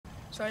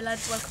So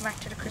lads, welcome back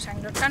to the Chris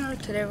Angler channel.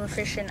 Today we're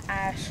fishing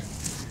at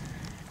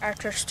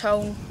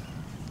Arthurstown,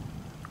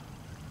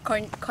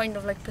 kind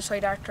of like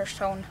beside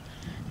Arthurstown.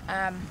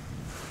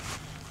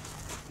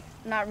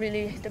 Not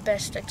really the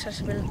best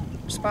accessible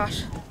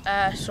spot,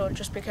 so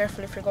just be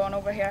careful if you're going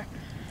over here.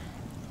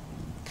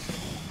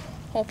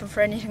 Hoping for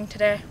anything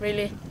today,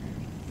 really.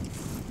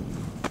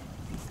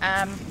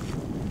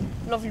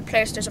 Lovely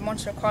place. There's a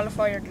munster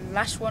qualifier, the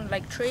last one,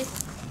 like 3.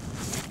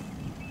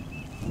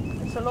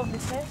 It's a lovely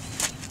place.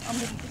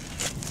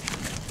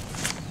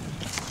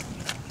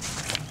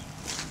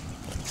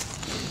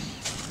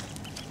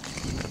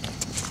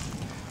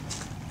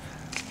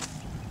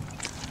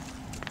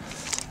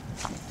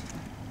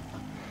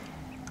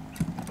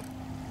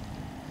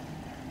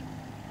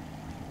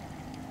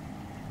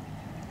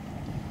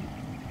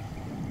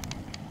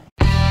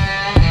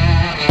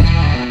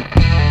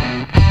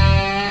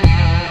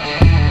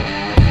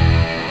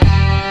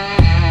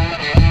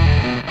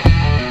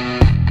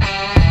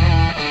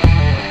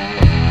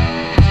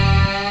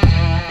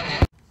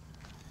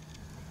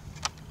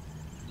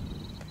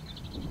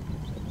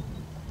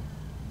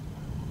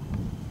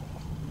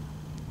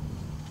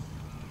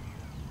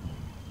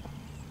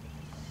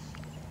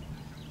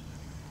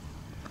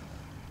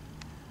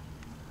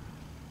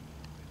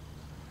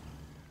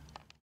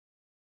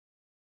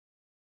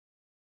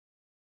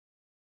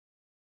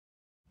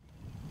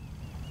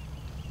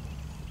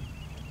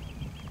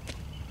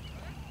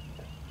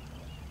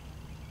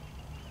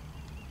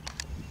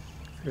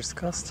 First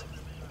cast.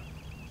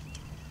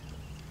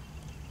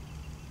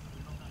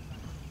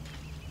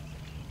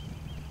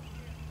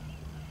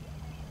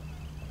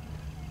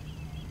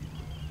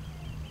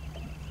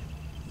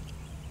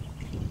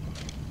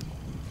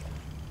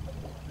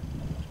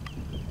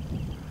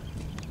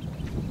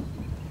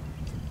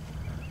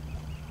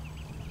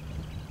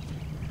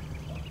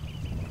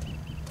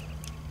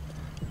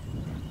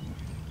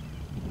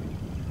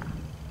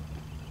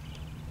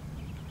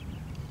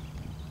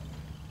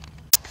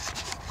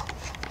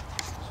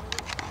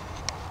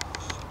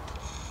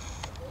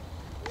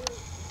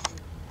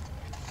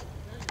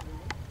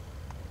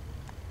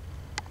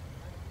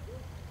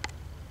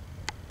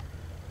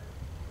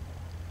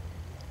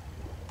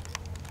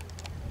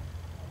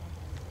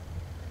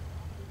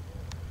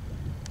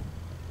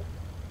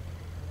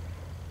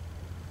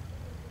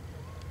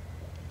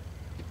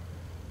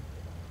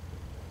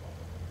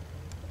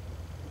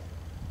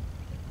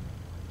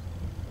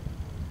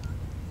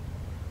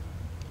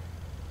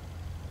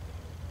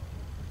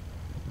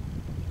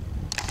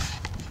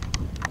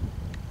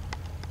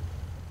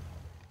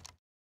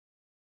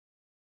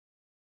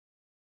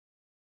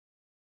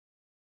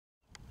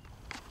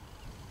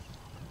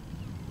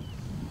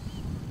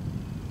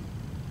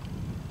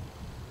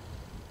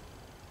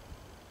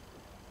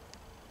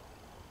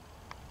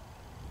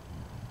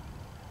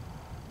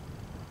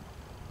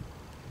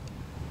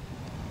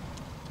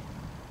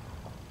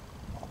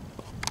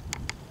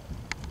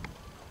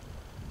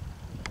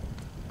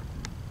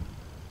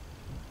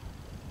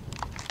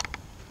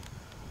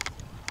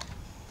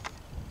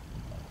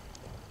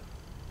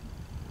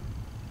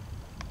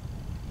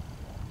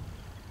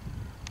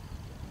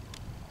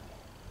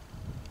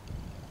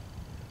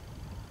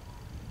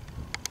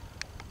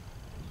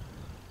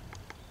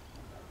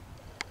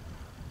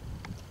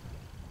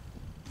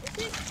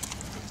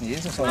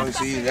 Yes, that's all I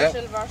see you there.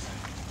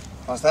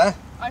 What's that?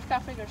 I've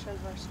got bigger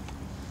silvers.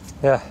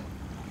 Yeah.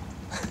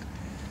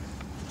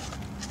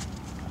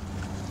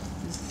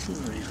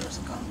 Silver eaters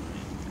are gone.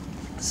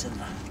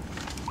 Silver.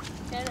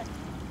 Get it?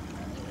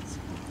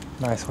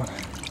 Nice one.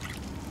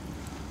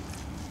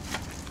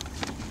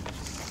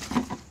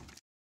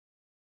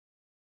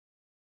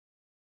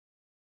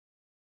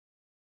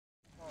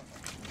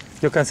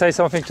 You can say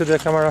something to the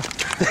camera.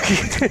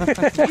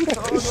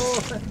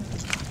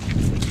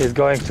 He's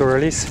going to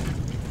release.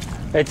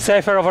 It's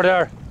safer over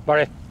there,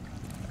 Barry.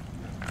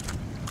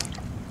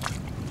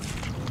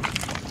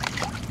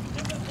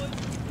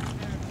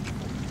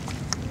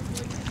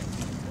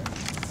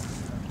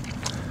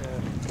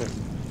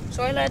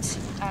 So lads,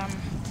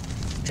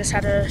 just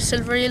had a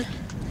silver eel.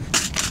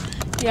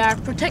 They are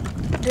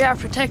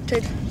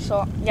protected,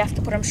 so you have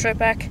to put them straight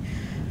back.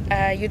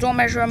 You don't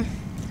measure them.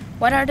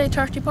 What are they?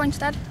 30 points,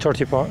 Dad?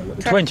 20.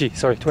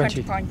 Sorry, 20.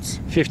 20 points.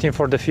 15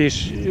 for the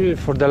fish,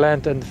 for the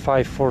land, and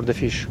 5 for the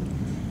fish.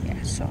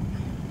 Yeah. So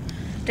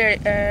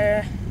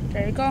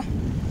there you go.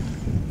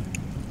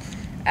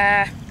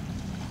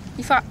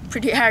 He fought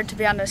pretty hard, to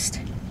be honest.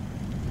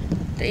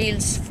 The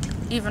eels,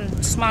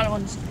 even small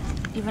ones,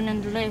 even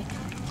in the lake.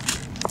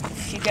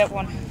 If you get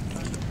one,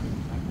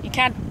 you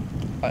can't.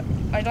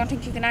 I don't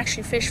think you can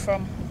actually fish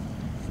from,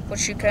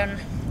 but you can.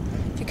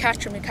 If you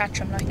catch them, you catch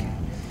them. Like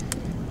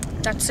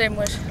that same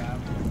with,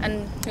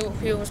 and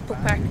he was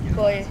put back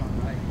by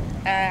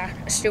a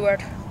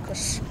steward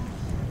because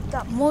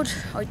that mud.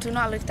 I do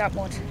not like that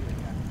mud.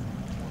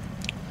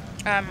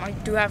 I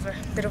do have a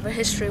bit of a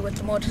history with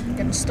the mud,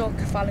 getting stuck,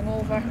 falling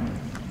over,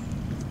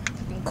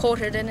 being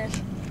coated in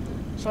it,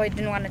 so I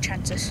didn't want to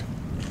chance it.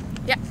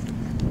 Yeah.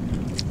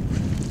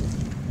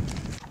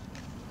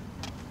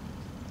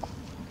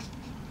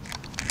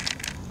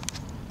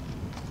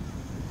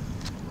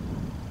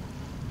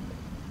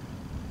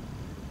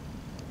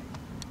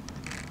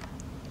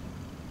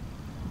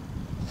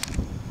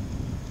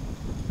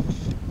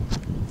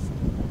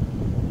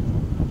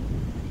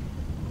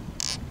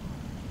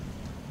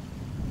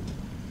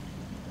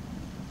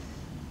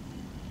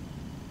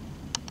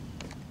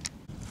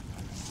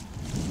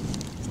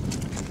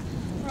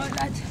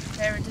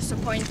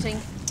 disappointing.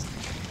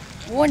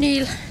 One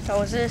eel, that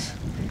was it.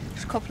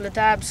 Just a couple of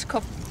dabs,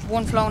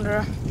 one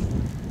flounder,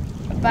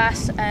 a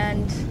bass,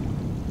 and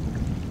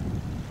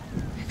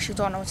actually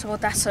don't know, it's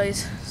about that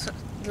size. So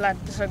the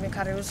lad beside me,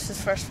 Kerry, was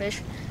his first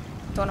fish.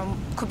 Don't know,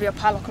 could be a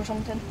pollock or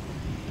something.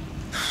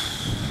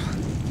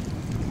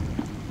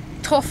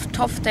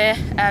 Tough day.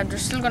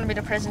 There's still going to be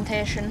the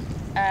presentation,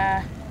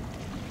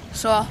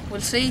 so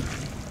we'll see.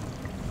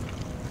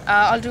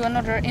 I'll do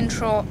another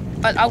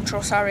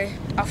outro, sorry,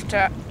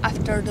 after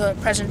the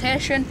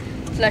presentation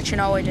to let you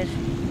know how I did.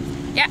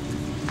 Yeah.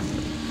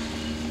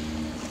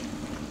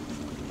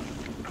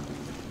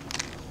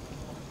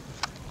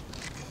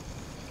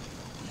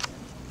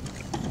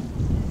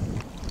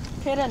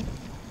 Okay then.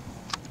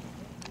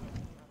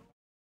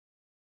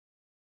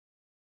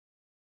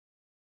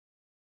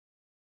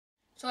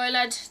 So hi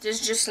lads,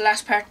 this is just the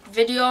last part of the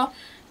video.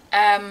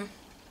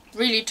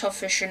 Really tough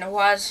fishing it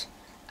was,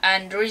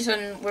 and the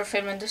reason we're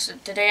filming this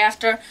the day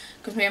after,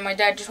 because me and my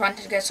dad just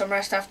wanted to get some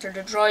rest after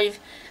the drive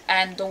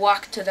and the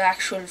walk to the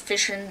actual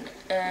fishing,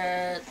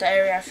 the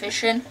area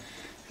fishing.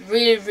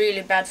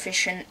 Really bad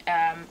fishing.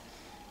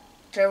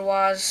 There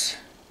was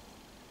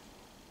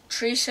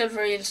 3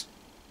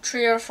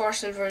 or 4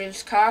 silver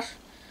eels caught,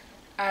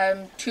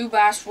 2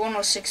 bass, one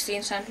was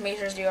 16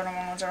 centimeters, the other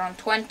one was around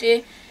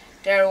 20.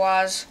 There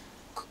was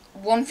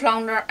 1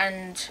 flounder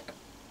and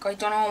I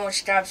don't know how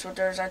much dabs, but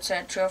there's, I'd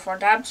say, 3 or 4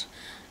 dabs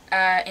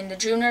in the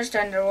juniors.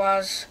 Then there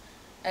was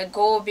a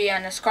goby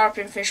and a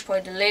scorpion fish by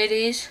the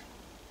ladies.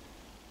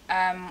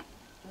 One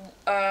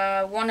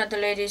of the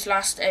ladies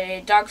lost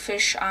a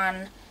dogfish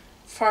on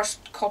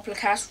first couple of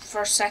casts,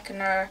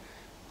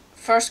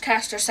 first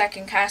cast or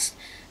second cast,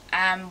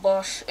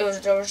 but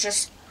there was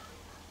just,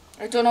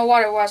 I don't know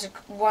what it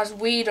was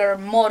weed or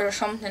mud or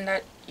something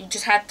that you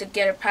just had to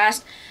get it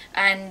past,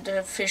 and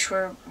the fish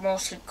were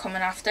mostly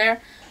coming off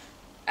there.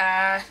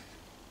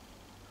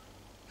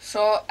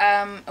 So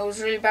it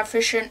was really bad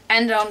fishing,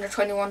 and the under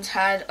 21s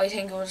had, I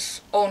think it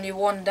was only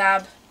 1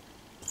 dab,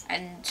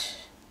 and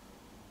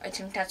I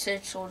think that's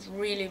it. So it was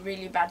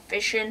really bad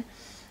fishing.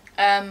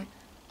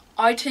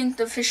 I think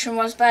the fishing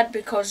was bad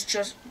because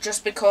just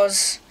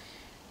because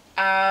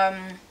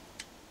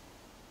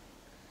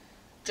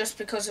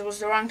it was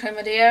the wrong time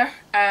of the year.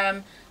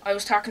 I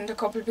was talking to a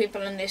couple of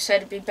people and they said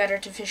it'd be better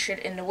to fish it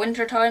in the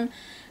winter time.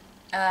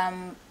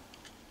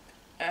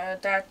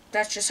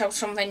 That's just how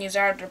some venues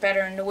are. They're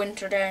better in the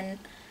winter than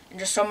in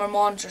the summer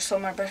months, or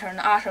some are better in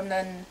the autumn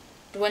than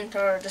the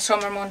winter or the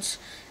summer months.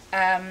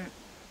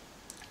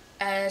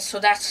 So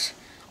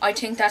I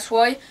think that's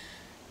why.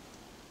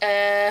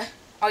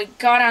 I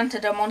got onto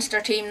the Munster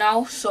team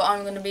now, so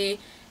I'm going to be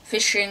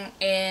fishing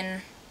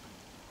in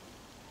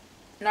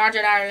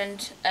Northern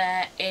Ireland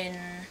in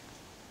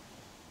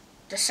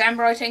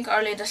December, I think,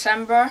 early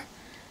December,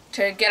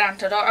 to get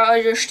onto the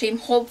Irish team,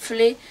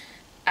 hopefully.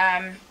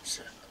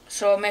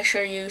 So make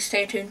sure you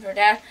stay tuned for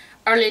that.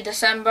 Early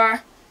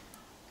December.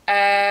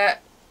 Yeah,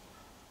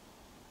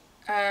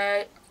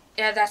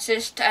 that's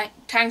it.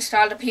 Thanks to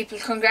all the people.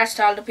 Congrats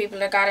to all the people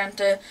that got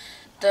into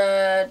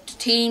the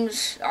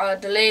teams.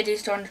 The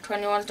ladies, the under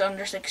 21s, the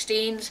under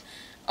 16s,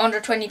 under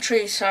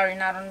 23s. Sorry,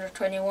 not under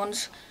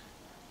 21s.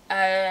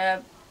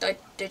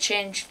 They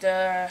changed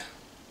the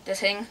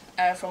thing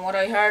from what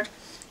I heard.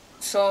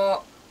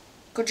 So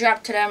good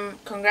job to them.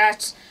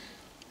 Congrats.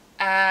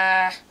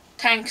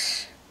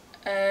 Thanks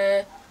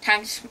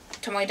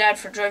to my dad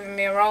for driving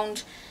me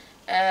around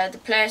the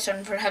place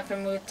and for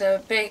helping me with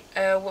the bait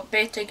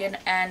digging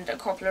and a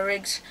couple of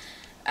rigs,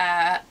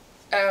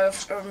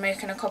 for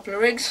making a couple of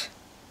rigs.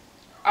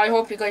 I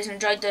hope you guys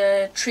enjoyed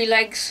the 3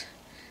 legs.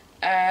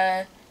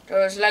 There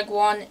was leg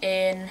 1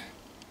 in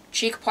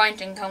Cheek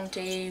Point in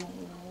County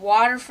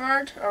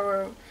Waterford,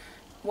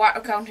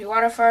 County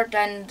Waterford.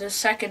 Then the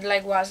second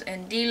leg was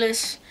in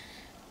Delis,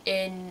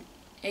 in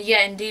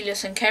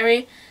Delis and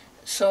Kerry.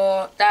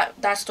 So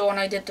that's the one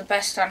I did the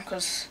best on,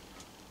 because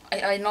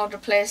I know the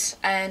place,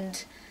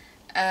 and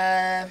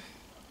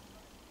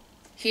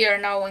here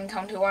now in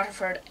County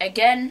Waterford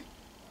again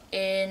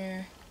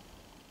in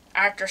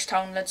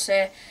Arthurstown, let's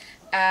say.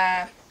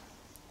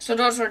 So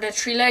those were the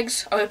 3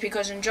 legs. I hope you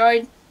guys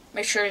enjoyed.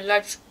 Make sure you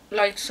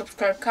like,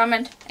 subscribe,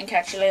 comment, and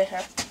catch you later.